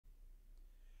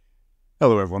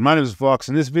Hello everyone, my name is Phawx.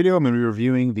 In this video, I'm going to be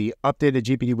reviewing the updated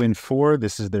GPD Win 4.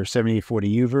 This is their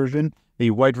 7840U version. The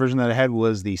white version that I had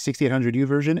was the 6800U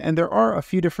version, and there are a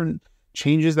few different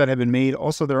changes that have been made.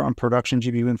 Also, they're on production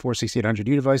GPD Win 4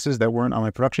 6800U devices that weren't on my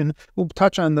production. We'll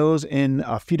touch on those in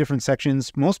a few different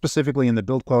sections, most specifically in the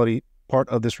build quality part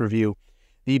of this review.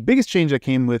 The biggest change that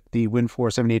came with the Win 4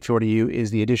 7840U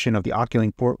is the addition of the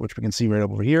Oculink port, which we can see right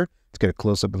over here. Let's get a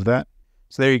close-up of that.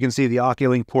 So there you can see the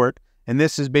Oculink port. And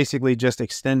this is basically just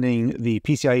extending the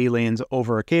PCIe lanes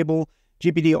over a cable.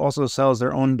 GPD also sells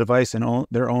their own device and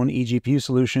their own eGPU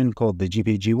solution called the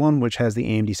GPD-G1, which has the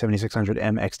AMD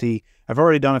 7600M XT. I've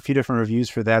already done a few different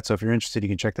reviews for that, so if you're interested, you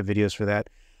can check the videos for that.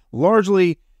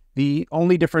 Largely, the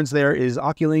only difference there is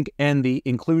Oculink and the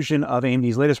inclusion of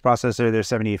AMD's latest processor, their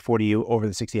 7840U over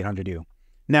the 6800U.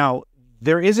 Now,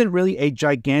 there isn't really a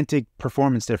gigantic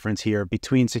performance difference here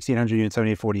between 6800U and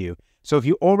 7840U. So if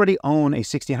you already own a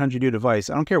 6800U device,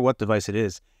 I don't care what device it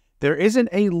is, there isn't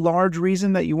a large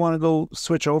reason that you want to go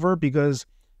switch over, because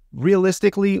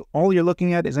realistically, all you're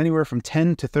looking at is anywhere from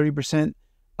 10 to 30%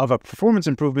 of a performance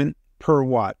improvement per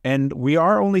watt. And we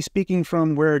are only speaking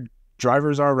from where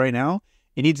drivers are right now.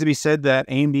 It needs to be said that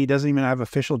AMD doesn't even have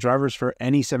official drivers for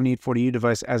any 7840U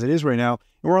device as it is right now.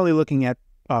 And we're only looking at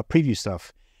preview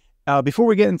stuff. Before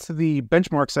we get into the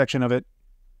benchmark section of it,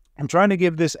 I'm trying to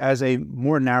give this as a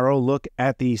more narrow look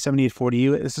at the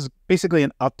 7840U. This is basically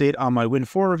an update on my Win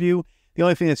 4 review. The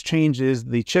only thing that's changed is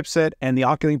the chipset and the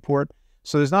Oculink port.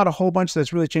 So there's not a whole bunch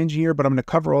that's really changing here, but I'm going to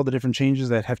cover all the different changes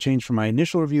that have changed from my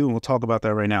initial review, and we'll talk about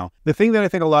that right now. The thing that I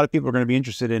think a lot of people are going to be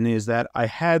interested in is that I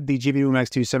had the GPD Win Max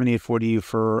 2 7840U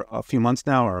for a few months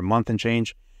now, or a month and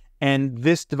change. And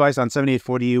this device on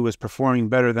 7840U was performing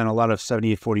better than a lot of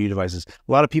 7840U devices.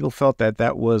 A lot of people felt that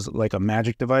that was like a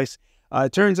magic device.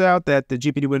 It turns out that the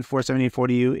GPD Win 4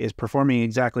 7840U is performing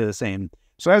exactly the same.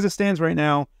 So as it stands right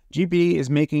now, GPD is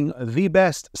making the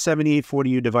best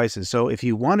 7840U devices. So if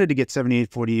you wanted to get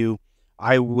 7840U,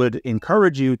 I would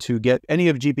encourage you to get any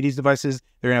of GPD's devices.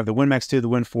 They're going to have the Win Max 2, the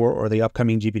Win 4, or the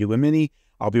upcoming GPD Win Mini.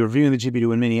 I'll be reviewing the GPD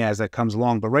Win Mini as that comes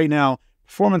along. But right now,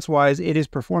 performance-wise, it is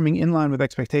performing in line with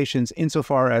expectations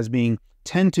insofar as being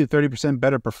 10 to 30%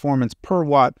 better performance per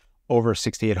watt over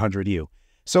 6800U.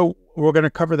 So we're going to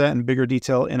cover that in bigger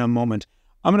detail in a moment.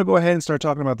 I'm going to go ahead and start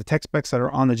talking about the tech specs that are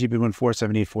on the GPD Win 4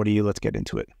 7840U. Let's get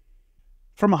into it.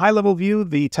 From a high-level view,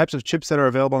 the types of chips that are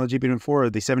available on the GPD Win 4 are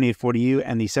the 7840U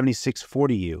and the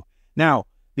 7640U. Now,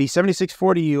 the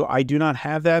 7640U, I do not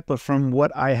have that, but from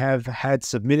what I have had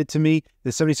submitted to me, the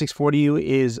 7640U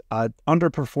is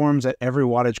underperforms at every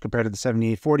wattage compared to the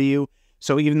 7840U.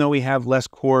 So even though we have less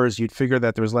cores, you'd figure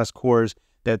that there's less cores,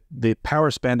 that the power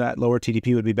spend at lower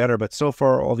TDP would be better. But so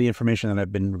far, all the information that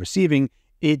I've been receiving,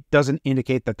 it doesn't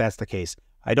indicate that that's the case.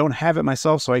 I don't have it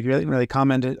myself, so I can't really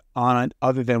comment on it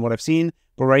other than what I've seen.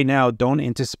 But right now, don't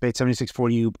anticipate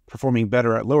 7640U performing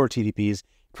better at lower TDPs.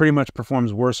 Pretty much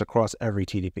performs worse across every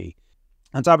TDP.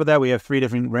 On top of that, we have three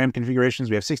different RAM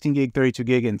configurations. We have 16 gig, 32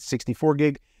 gig, and 64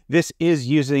 gig. This is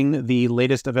using the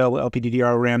latest available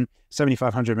LPDDR RAM,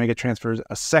 7,500 mega transfers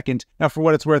a second. Now, for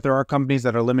what it's worth, there are companies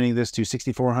that are limiting this to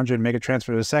 6,400 mega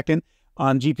transfers a second.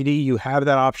 On GPD, you have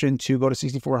that option to go to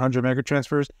 6,400 mega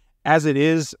transfers. As it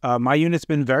is, my unit's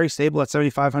been very stable at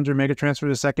 7,500 mega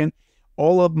transfers a second.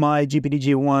 All of my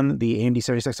GPD-G1, the AMD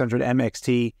 7600M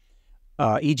XT,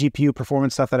 eGPU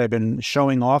performance stuff that I've been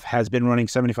showing off has been running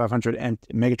 7,500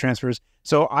 mega transfers.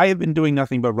 So I have been doing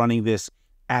nothing but running this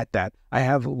at that. I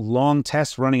have long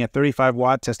tests running at 35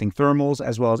 watt, testing thermals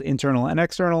as well as internal and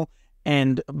external,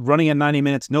 and running at 90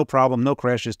 minutes, no problem, no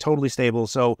crashes, totally stable.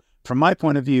 So from my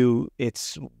point of view,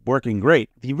 it's working great.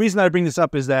 The reason that I bring this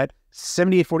up is that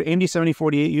AMD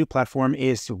 7048U platform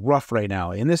is rough right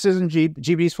now. And this isn't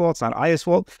GPD's fault, it's not IA's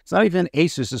fault, it's not even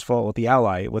Asus's fault with the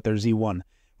Ally, with their Z1.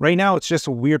 Right now, it's just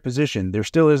a weird position. There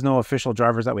still is no official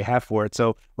drivers that we have for it.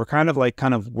 So we're kind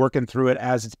of working through it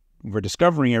as we're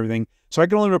discovering everything. So I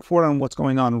can only report on what's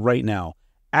going on right now.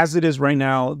 As it is right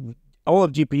now, all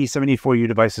of GPD's 7840U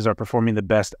devices are performing the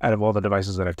best out of all the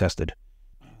devices that I've tested.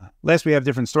 Last, we have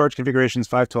different storage configurations,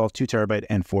 512, 2 terabyte,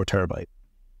 and 4 terabyte.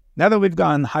 Now that we've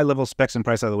gotten high-level specs and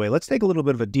price out of the way, let's take a little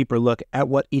bit of a deeper look at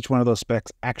what each one of those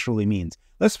specs actually means.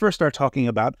 Let's first start talking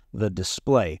about the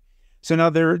display. So now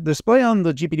the display on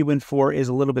the GPD Win 4 is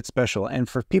a little bit special, and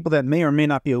for people that may or may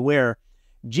not be aware,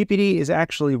 GPD is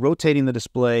actually rotating the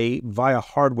display via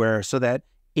hardware so that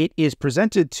it is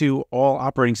presented to all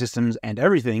operating systems and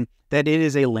everything that it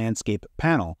is a landscape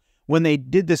panel. When they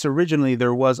did this originally,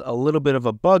 there was a little bit of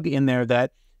a bug in there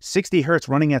that 60 hertz,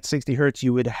 running at 60 hertz,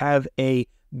 you would have a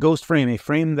ghost frame, a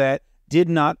frame that did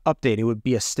not update. It would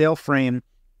be a stale frame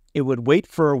it would wait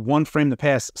for one frame to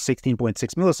pass 16.6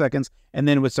 milliseconds, and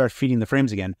then it would start feeding the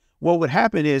frames again. What would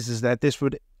happen is that this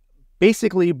would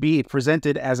basically be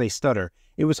presented as a stutter.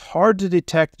 It was hard to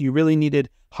detect. You really needed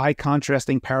high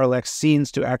contrasting parallax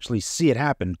scenes to actually see it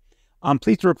happen. I'm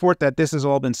pleased to report that this has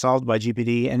all been solved by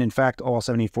GPD, and in fact, all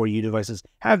 74U devices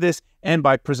have this, and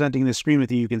by presenting this screen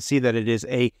with you, you can see that it is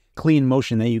a clean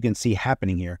motion that you can see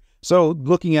happening here. So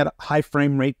looking at high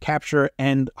frame rate capture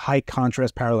and high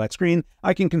contrast parallax screen,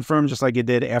 I can confirm, just like it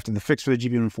did after the fix for the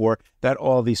GPD Win 4, that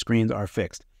all these screens are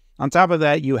fixed. On top of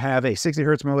that, you have a 60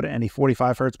 Hz mode and a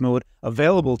 45 Hz mode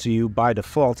available to you by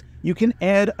default. You can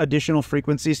add additional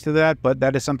frequencies to that, but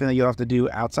that is something that you'll have to do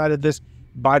outside of this.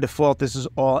 By default, this is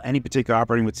all any particular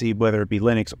operating would see, whether it be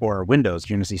Linux or Windows.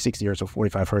 You're going to see 60 Hz or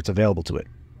 45 Hz available to it.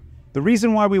 The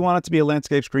reason why we want it to be a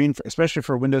landscape screen, especially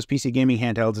for Windows PC gaming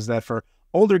handhelds, is that for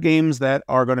older games that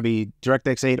are going to be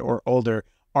DirectX 8 or older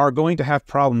are going to have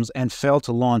problems and fail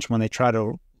to launch when they try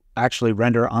to actually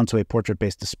render onto a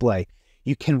portrait-based display.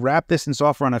 You can wrap this in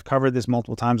software, and I've covered this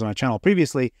multiple times on my channel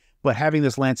previously, but having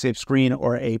this landscape screen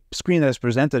or a screen that is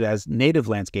presented as native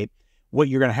landscape, what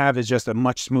you're going to have is just a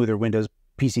much smoother Windows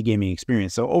PC gaming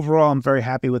experience. So overall, I'm very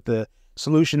happy with the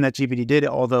solution that GPD did,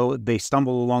 although they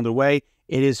stumbled along the way.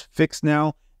 It is fixed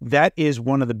now. That is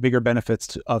one of the bigger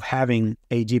benefits of having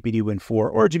a GPD Win 4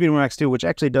 or a GPD Win Max 2, which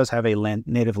actually does have a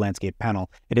native landscape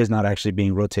panel. It is not actually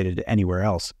being rotated anywhere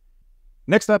else.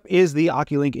 Next up is the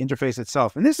Oculink interface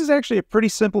itself. And this is actually a pretty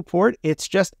simple port. It's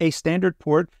just a standard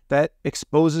port that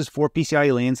exposes 4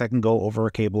 PCIe lanes that can go over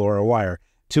a cable or a wire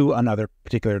to another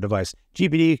particular device.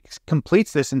 GPD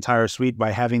completes this entire suite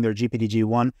by having their GPD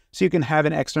G1, so you can have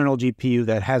an external GPU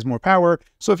that has more power.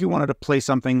 So if you wanted to play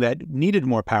something that needed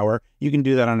more power, you can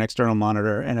do that on an external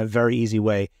monitor in a very easy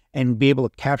way and be able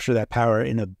to capture that power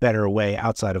in a better way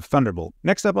outside of Thunderbolt.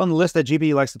 Next up on the list that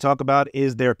GPD likes to talk about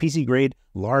is their PC-grade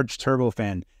large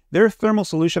turbofan. Their thermal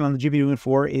solution on the GPD Win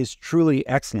 4 is truly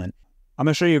excellent. I'm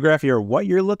going to show you a graph here. What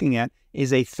you're looking at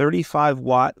is a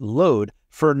 35-watt load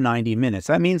for 90 minutes.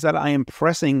 That means that I am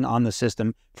pressing on the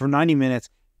system for 90 minutes,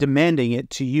 demanding it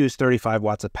to use 35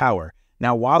 watts of power.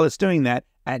 Now, while it's doing that,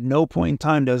 at no point in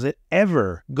time does it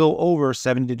ever go over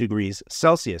 70 degrees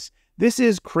Celsius. This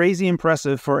is crazy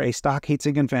impressive for a stock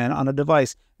heatsink fan on a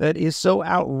device that is so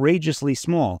outrageously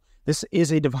small. This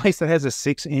is a device that has a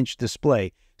 6-inch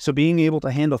display, so being able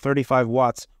to handle 35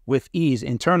 watts with ease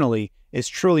internally is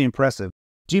truly impressive.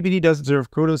 GPD does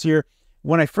deserve kudos here.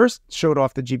 When I first showed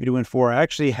off the GPD Win 4, I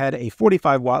actually had a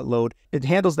 45-watt load. It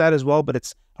handles that as well, but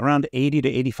it's around 80 to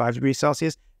 85 degrees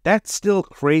Celsius. That's still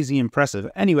crazy impressive.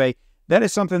 Anyway, that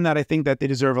is something that I think that they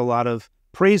deserve a lot of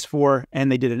praise for,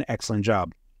 and they did an excellent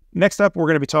job. Next up, we're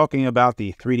going to be talking about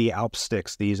the 3D Alps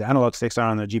sticks. These analog sticks are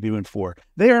on the GPD Win 4.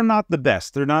 They are not the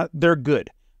best. They're good.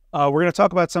 We're going to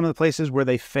talk about some of the places where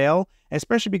they fail,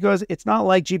 especially because it's not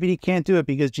like GPD can't do it,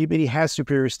 because GPD has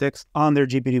superior sticks on their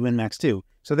GPD Win Max 2.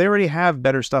 So they already have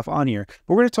better stuff on here.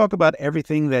 But we're going to talk about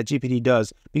everything that GPD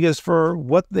does, because for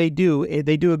what they do a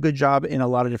good job in a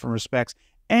lot of different respects.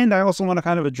 And I also want to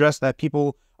kind of address that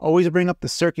people always bring up the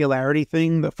circularity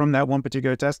thing from that one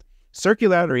particular test.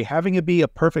 Circularity, having it be a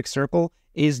perfect circle,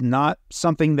 is not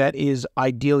something that is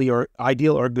ideal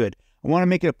or good. I want to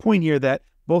make it a point here that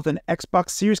both an Xbox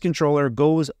Series controller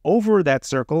goes over that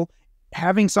circle.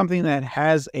 Having something that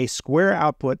has a square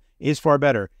output is far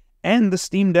better. And the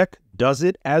Steam Deck does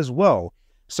it as well.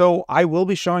 So I will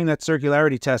be showing that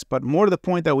circularity test, but more to the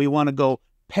point that we want to go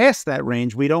past that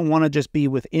range. We don't want to just be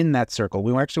within that circle.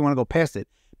 We actually want to go past it,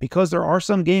 because there are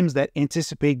some games that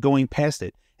anticipate going past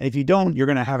it. And if you don't, you're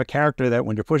going to have a character that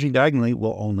when you're pushing diagonally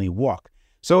will only walk.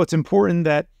 So it's important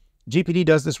that GPD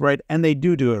does this right, and they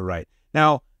do it right.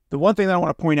 Now, the one thing that I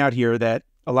want to point out here that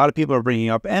a lot of people are bringing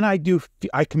up, and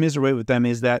I commiserate with them,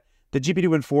 is that the GPD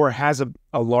Win 4 has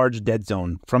a large dead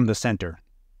zone from the center.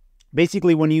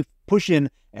 Basically, when you push in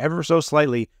ever so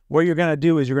slightly, what you're going to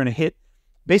do is you're going to hit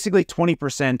basically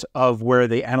 20% of where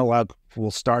the analog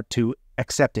will start to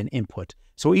accept an input.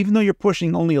 So even though you're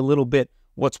pushing only a little bit,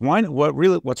 what's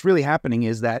really happening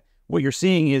is that what you're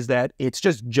seeing is that it's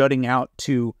just jutting out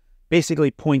to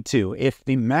basically 0.2. If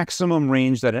the maximum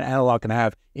range that an analog can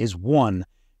have is 1,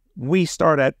 we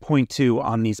start at 0.2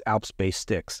 on these Alps-based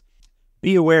sticks.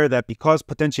 Be aware that because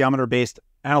potentiometer-based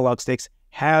analog sticks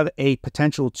have a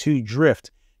potential to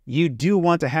drift, you do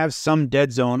want to have some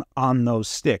dead zone on those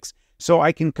sticks. So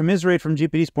I can commiserate from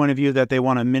GPD's point of view that they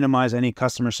want to minimize any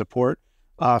customer support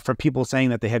for people saying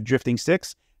that they have drifting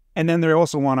sticks. And then they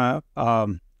also want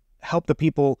to help the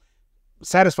people,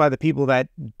 satisfy the people that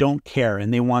don't care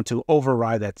and they want to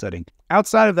override that setting.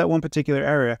 Outside of that one particular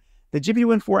area, the GPD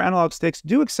Win 4 analog sticks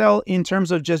do excel in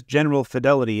terms of just general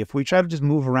fidelity. If we try to just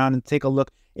move around and take a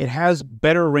look, it has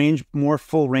better range, more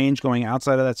full range going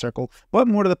outside of that circle. But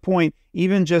more to the point,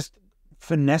 even just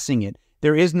finessing it,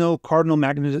 there is no cardinal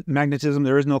magnetism.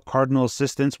 There is no cardinal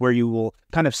assistance where you will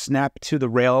kind of snap to the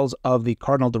rails of the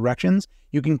cardinal directions.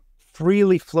 You can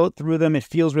freely float through them. It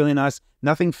feels really nice.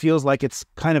 Nothing feels like it's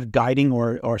kind of guiding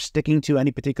or sticking to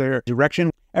any particular direction.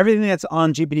 Everything that's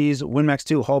on GPD's WinMax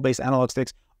 2 Hall-based analog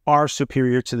sticks are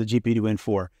superior to the GPD Win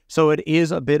 4. So it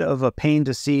is a bit of a pain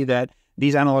to see that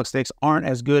these analog sticks aren't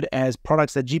as good as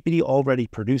products that GPD already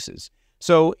produces.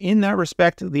 So in that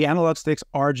respect, the analog sticks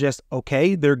are just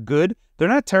okay. They're good. They're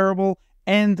not terrible.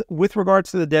 And with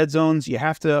regards to the dead zones, you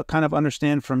have to kind of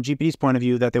understand from GPD's point of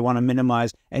view that they want to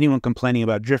minimize anyone complaining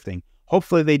about drifting.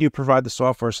 Hopefully they do provide the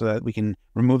software so that we can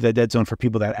remove that dead zone for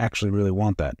people that actually really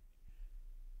want that.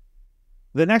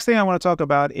 The next thing I want to talk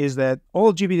about is that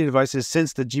all GPD devices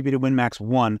since the GPD WinMax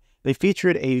 1, they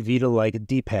featured a Vita-like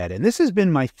D-pad. And this has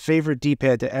been my favorite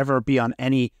D-pad to ever be on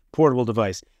any portable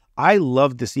device. I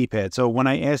love this D-pad. So when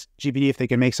I asked GPD if they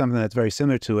can make something that's very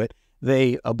similar to it,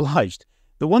 they obliged.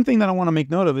 The one thing that I want to make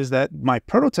note of is that my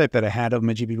prototype that I had of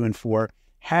my GPD Win 4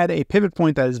 had a pivot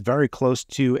point that is very close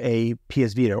to a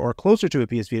PS Vita, or closer to a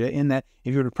PS Vita, in that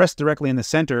if you were to press directly in the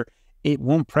center, it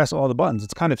won't press all the buttons.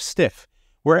 It's kind of stiff.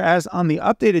 Whereas on the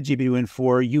updated GPD Win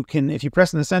 4, you can, if you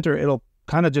press in the center, it'll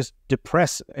kind of just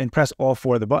depress and press all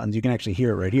four of the buttons. You can actually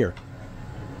hear it right here.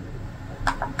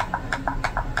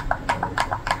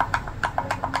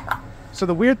 So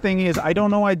the weird thing is, I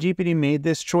don't know why GPD made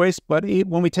this choice, but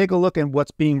when we take a look at what's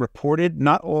being reported,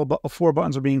 not all four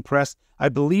buttons are being pressed. I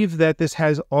believe that this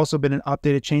has also been an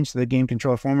updated change to the game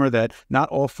controller firmware, that not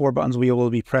all four buttons will be able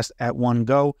to be pressed at one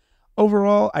go.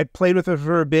 Overall, I played with it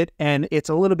for a bit, and it's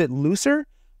a little bit looser.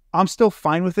 I'm still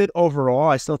fine with it overall.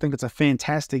 I still think it's a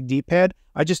fantastic D-pad.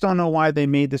 I just don't know why they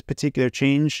made this particular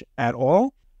change at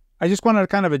all. I just wanted to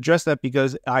kind of address that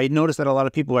because I noticed that a lot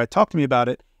of people who had talked to me about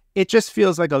it, it just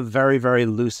feels like a very, very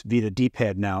loose Vita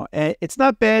D-pad now. It's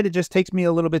not bad. It just takes me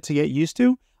a little bit to get used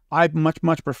to. I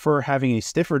much prefer having a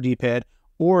stiffer D-pad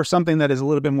or something that is a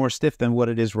little bit more stiff than what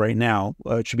it is right now.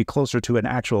 It should be closer to an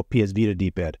actual PS Vita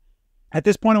D-pad. At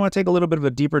this point, I want to take a little bit of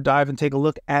a deeper dive and take a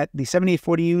look at the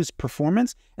 7840U's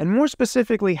performance, and more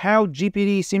specifically, how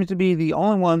GPD seems to be the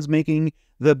only ones making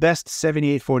the best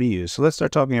 7840Us. So let's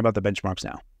start talking about the benchmarks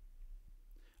now.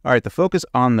 All right, the focus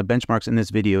on the benchmarks in this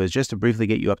video is just to briefly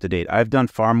get you up to date. I've done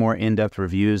far more in-depth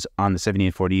reviews on the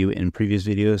 7840U in previous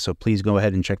videos, so please go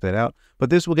ahead and check that out.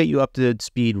 But this will get you up to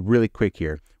speed really quick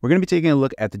here. We're going to be taking a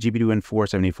look at the GPD Win 4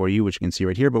 7840U, which you can see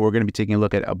right here, but we're going to be taking a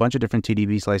look at a bunch of different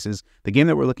TDP slices. The game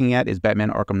that we're looking at is Batman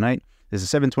Arkham Knight. This is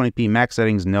 720p max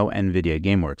settings, no NVIDIA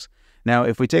GameWorks. Now,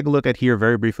 if we take a look at here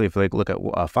very briefly, if we look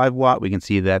at 5 watt, we can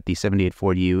see that the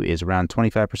 7840U is around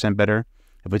 25% better.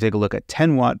 If we take a look at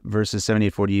 10 watt versus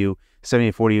 7840U,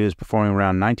 7840U is performing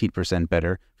around 19%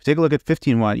 better. If we take a look at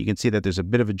 15 watt, you can see that there's a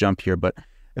bit of a jump here, but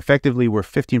effectively we're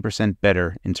 15%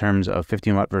 better in terms of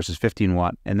 15 watt versus 15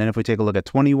 watt. And then if we take a look at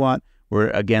 20 watt,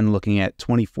 we're again looking at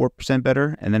 24%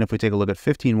 better. And then if we take a look at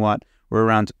 15 watt, we're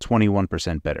around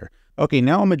 21% better. Okay,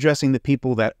 now I'm addressing the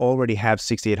people that already have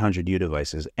 6800U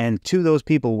devices. And to those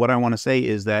people, what I want to say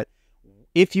is that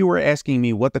if you were asking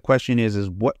me what the question is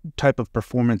what type of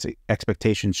performance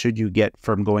expectations should you get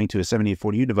from going to a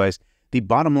 7840U device, the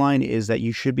bottom line is that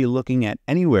you should be looking at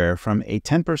anywhere from a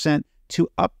 10% to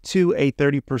up to a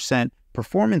 30%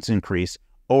 performance increase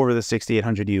over the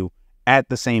 6800U at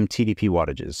the same TDP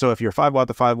wattages. So if you're 5 watt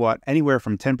to 5 watt, anywhere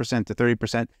from 10% to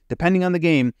 30%, depending on the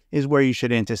game, is where you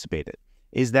should anticipate it.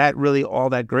 Is that really all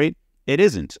that great? It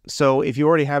isn't. So if you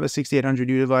already have a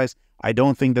 6800U device, I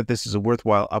don't think that this is a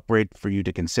worthwhile upgrade for you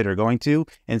to consider going to.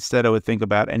 Instead, I would think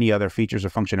about any other features or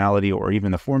functionality or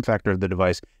even the form factor of the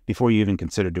device before you even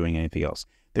consider doing anything else.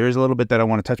 There is a little bit that I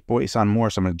want to touch base on more,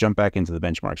 so I'm going to jump back into the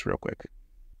benchmarks real quick.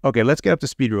 Okay, let's get up to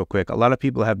speed real quick. A lot of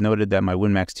people have noted that my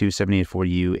WinMax 2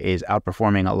 7840U is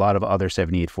outperforming a lot of other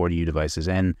 7840U devices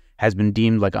and has been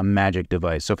deemed like a magic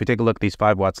device. So if we take a look at these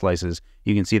 5 watt slices,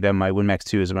 you can see that my WinMax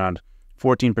 2 is around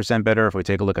 14% better. If we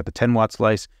take a look at the 10 watt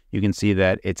slice, you can see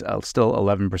that it's still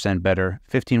 11% better.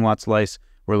 15 watt slice,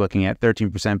 we're looking at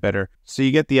 13% better. So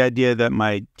you get the idea that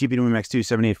my GPD WinMax 2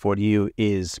 7840U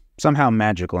is somehow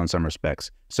magical in some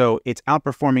respects. So it's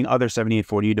outperforming other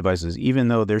 7840U devices, even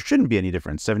though there shouldn't be any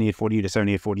difference, 7840U to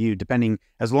 7840U, depending,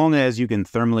 as long as you can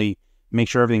thermally make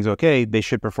sure everything's okay, they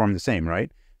should perform the same,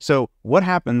 right? So what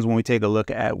happens when we take a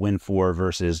look at Win 4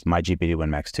 versus my GPD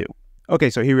WinMax 2? Okay,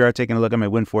 so here we are taking a look at my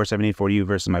Win 4 7840U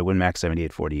versus my WinMax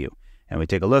 7840U. And we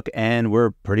take a look and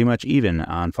we're pretty much even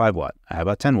on 5 watt. How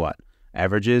about 10 watt?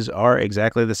 Averages are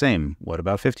exactly the same. What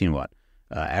about 15 watt?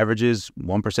 Averages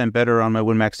 1% better on my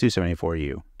WinMax 2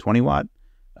 7840U. 20 watt?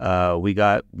 We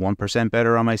got 1%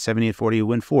 better on my 7840U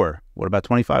Win 4. What about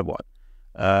 25 watt?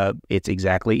 It's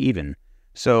exactly even.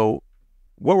 So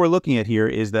what we're looking at here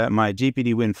is that my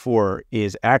GPD Win 4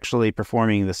 is actually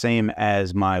performing the same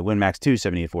as my WinMax 2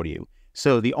 7840U.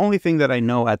 So the only thing that I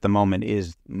know at the moment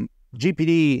is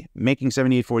GPD making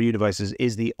 7840U devices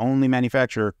is the only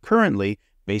manufacturer currently,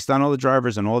 based on all the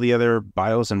drivers and all the other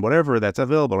BIOS and whatever that's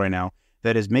available right now,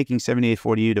 that is making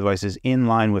 7840U devices in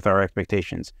line with our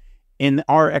expectations. In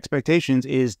our expectations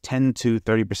is 10 to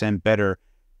 30% better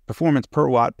performance per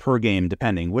watt per game,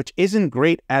 depending, which isn't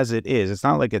great as it is. It's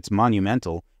not like it's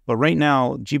monumental, but right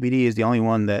now, GPD is the only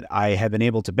one that I have been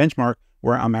able to benchmark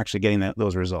where I'm actually getting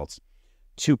those results.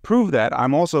 To prove that,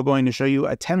 I'm also going to show you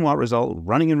a 10 watt result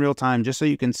running in real time, just so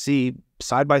you can see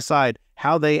side by side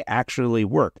how they actually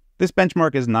work. This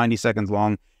benchmark is 90 seconds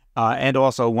long. And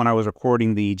also when I was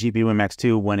recording the GPD Win Max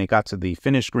 2, when it got to the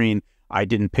finish screen, I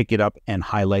didn't pick it up and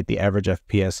highlight the average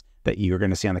FPS that you're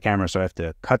going to see on the camera. So I have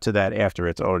to cut to that after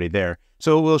it's already there.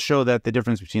 So it will show that the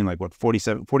difference between like what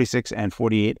 46 and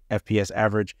 48 FPS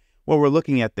average, what we're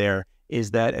looking at there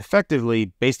is that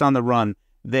effectively based on the run,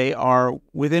 they are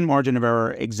within margin of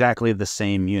error exactly the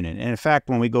same unit. And in fact,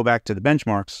 when we go back to the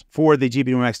benchmarks for the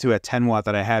GPD Win Max 2 at 10 watt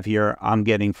that I have here, I'm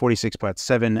getting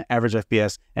 46.7 average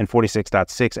FPS and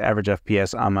 46.6 average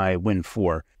FPS on my Win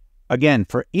 4. Again,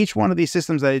 for each one of these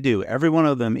systems that I do, every one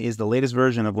of them is the latest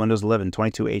version of Windows 11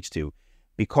 22H2.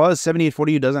 Because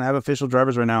 7840U doesn't have official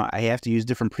drivers right now, I have to use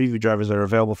different preview drivers that are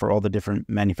available for all the different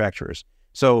manufacturers.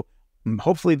 So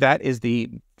hopefully that is the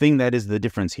thing that is the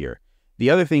difference here. The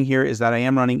other thing here is that I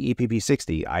am running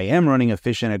EPP60. I am running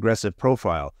efficient aggressive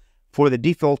profile. For the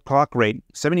default clock rate,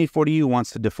 7840U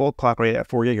wants the default clock rate at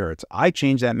 4 GHz. I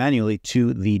changed that manually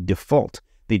to the default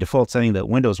setting that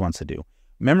Windows wants to do.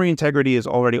 Memory integrity is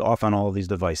already off on all of these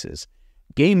devices.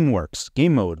 Game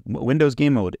mode, Windows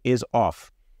game mode is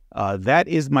off. That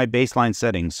is my baseline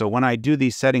setting. So when I do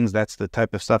these settings, that's the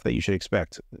type of stuff that you should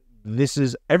expect.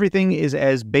 Everything is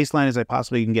as baseline as I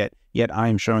possibly can get, yet I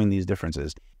am showing these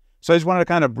differences. So I just wanted to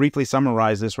kind of briefly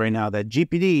summarize this right now, that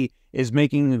GPD is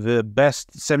making the best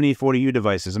 7840U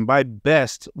devices. And by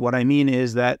best, what I mean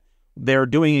is that they're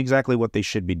doing exactly what they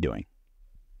should be doing.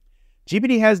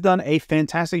 GPD has done a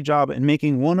fantastic job in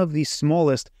making one of the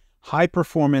smallest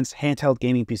high-performance handheld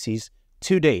gaming PCs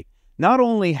to date. Not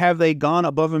only have they gone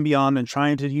above and beyond and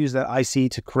trying to use that IC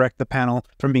to correct the panel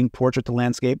from being portrait to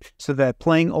landscape so that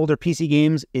playing older PC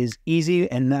games is easy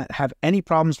and not have any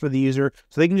problems for the user,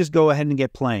 so they can just go ahead and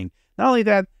get playing. Not only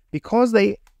that, because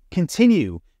they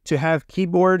continue to have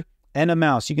keyboard and a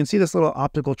mouse. You can see this little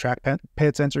optical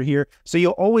trackpad sensor here. So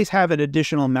you'll always have an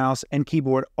additional mouse and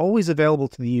keyboard always available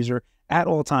to the user at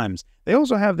all times. They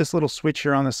also have this little switch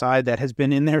here on the side that has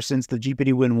been in there since the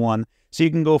GPD Win 1. So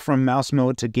you can go from mouse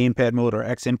mode to gamepad mode or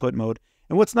X input mode.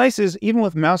 And what's nice is even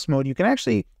with mouse mode, you can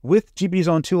actually, with GPD's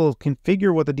own tool,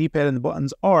 configure what the D-pad and the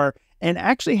buttons are and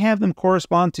actually have them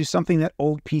correspond to something that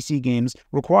old PC games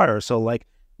require. So like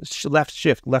left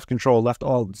shift, left control, left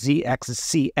alt, Z, X,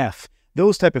 C, F.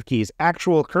 Those type of keys,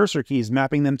 actual cursor keys,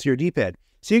 mapping them to your D-pad.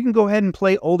 So you can go ahead and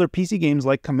play older PC games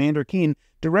like Command or Keen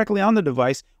directly on the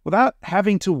device without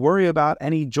having to worry about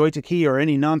any joy-to-key or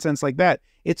any nonsense like that.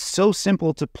 It's so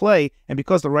simple to play, and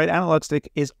because the right analog stick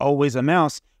is always a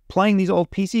mouse, playing these old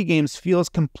PC games feels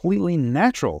completely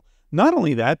natural. Not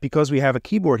only that, because we have a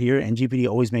keyboard here, and GPD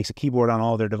always makes a keyboard on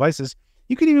all their devices,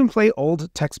 you can even play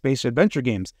old text-based adventure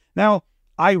games. Now,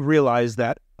 I realize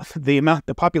that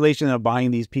the population of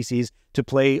buying these PCs to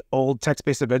play old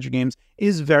text-based adventure games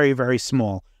is very, very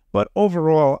small. But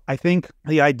overall, I think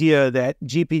the idea that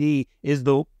GPD is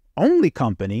the only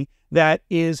company that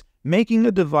is making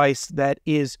a device that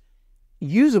is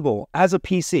usable as a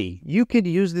PC. You could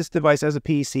use this device as a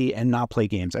PC and not play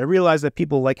games. I realize that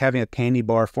people like having a candy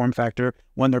bar form factor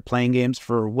when they're playing games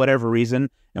for whatever reason.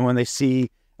 And when they see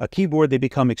a keyboard, they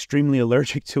become extremely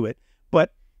allergic to it.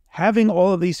 But having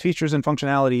all of these features and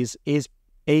functionalities is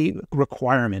a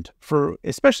requirement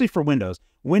especially for Windows.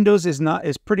 Windows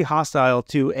is pretty hostile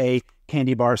to a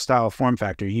candy bar style form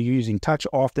factor. You're using touch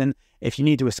often. If you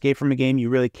need to escape from a game, you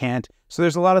really can't. So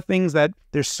there's a lot of things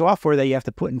there's software that you have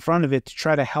to put in front of it to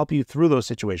try to help you through those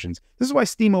situations. This is why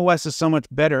SteamOS is so much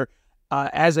better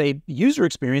as a user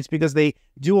experience, because they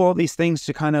do all these things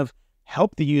to kind of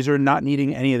help the user not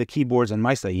needing any of the keyboards and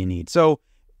mice that you need. So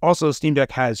also Steam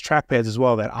Deck has trackpads as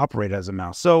well that operate as a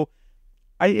mouse. So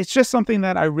it's just something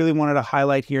that I really wanted to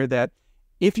highlight here, that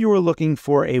if you were looking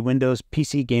for a Windows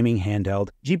PC gaming handheld,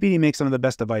 GPD makes some of the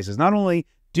best devices. Not only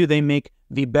do they make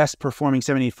the best performing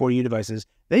 7840U devices.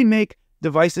 They make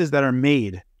devices that are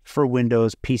made for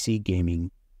Windows PC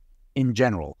gaming in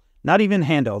general. Not even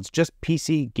handhelds, just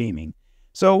PC gaming.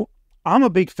 So I'm a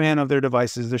big fan of their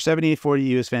devices. Their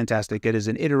 7840U is fantastic. It is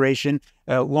an iteration,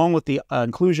 along with the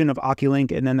inclusion of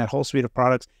Oculink and then that whole suite of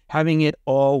products, having it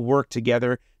all work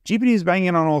together. GPD is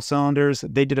banging on all cylinders.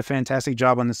 They did a fantastic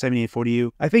job on the 7840U.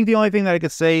 I think the only thing that I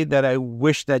could say that I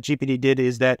wish that GPD did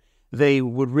is that they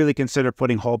would really consider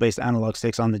putting Hall-based analog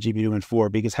sticks on the GPD Win 4,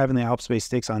 because having the Alps-based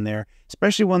sticks on there,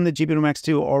 especially when the GPD Win Max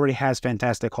 2 already has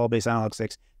fantastic Hall-based analog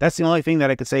sticks, that's the only thing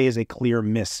that I could say is a clear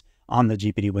miss on the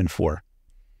GPD Win 4.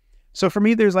 So for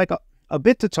me, there's like a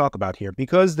bit to talk about here.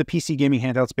 Because the PC gaming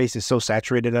handheld space is so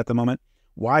saturated at the moment,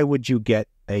 why would you get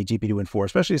a GPD Win 4,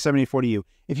 especially a 7840U?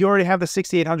 If you already have the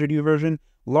 6800U version,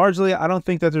 largely, I don't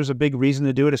think that there's a big reason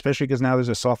to do it, especially because now there's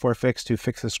a software fix to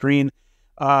fix the screen.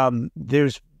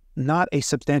 There's not a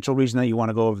substantial reason that you want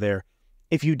to go over there.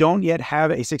 If you don't yet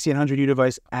have a 6800U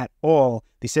device at all,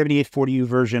 the 7840U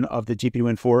version of the GPD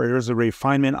Win 4, it is a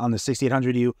refinement on the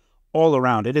 6800U all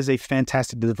around. It is a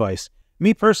fantastic device.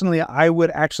 Me personally, I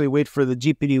would actually wait for the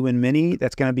GPD Win Mini.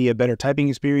 That's going to be a better typing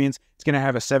experience. It's going to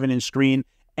have a 7-inch screen,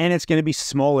 and it's going to be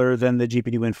smaller than the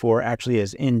GPD Win 4 actually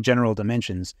is in general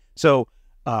dimensions. So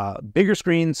bigger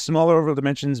screen, smaller overall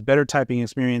dimensions, better typing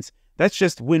experience. That's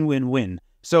just win-win-win.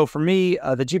 So for me,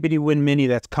 the GPD Win Mini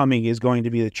that's coming is going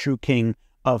to be the true king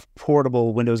of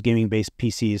portable Windows gaming-based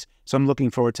PCs. So I'm looking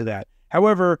forward to that.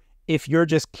 However, if you're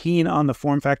just keen on the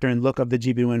form factor and look of the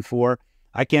GPD Win 4,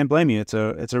 I can't blame you. It's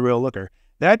a real looker.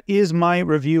 That is my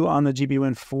review on the GPD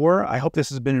Win 4. I hope this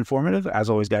has been informative. As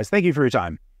always, guys, thank you for your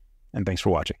time, and thanks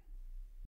for watching.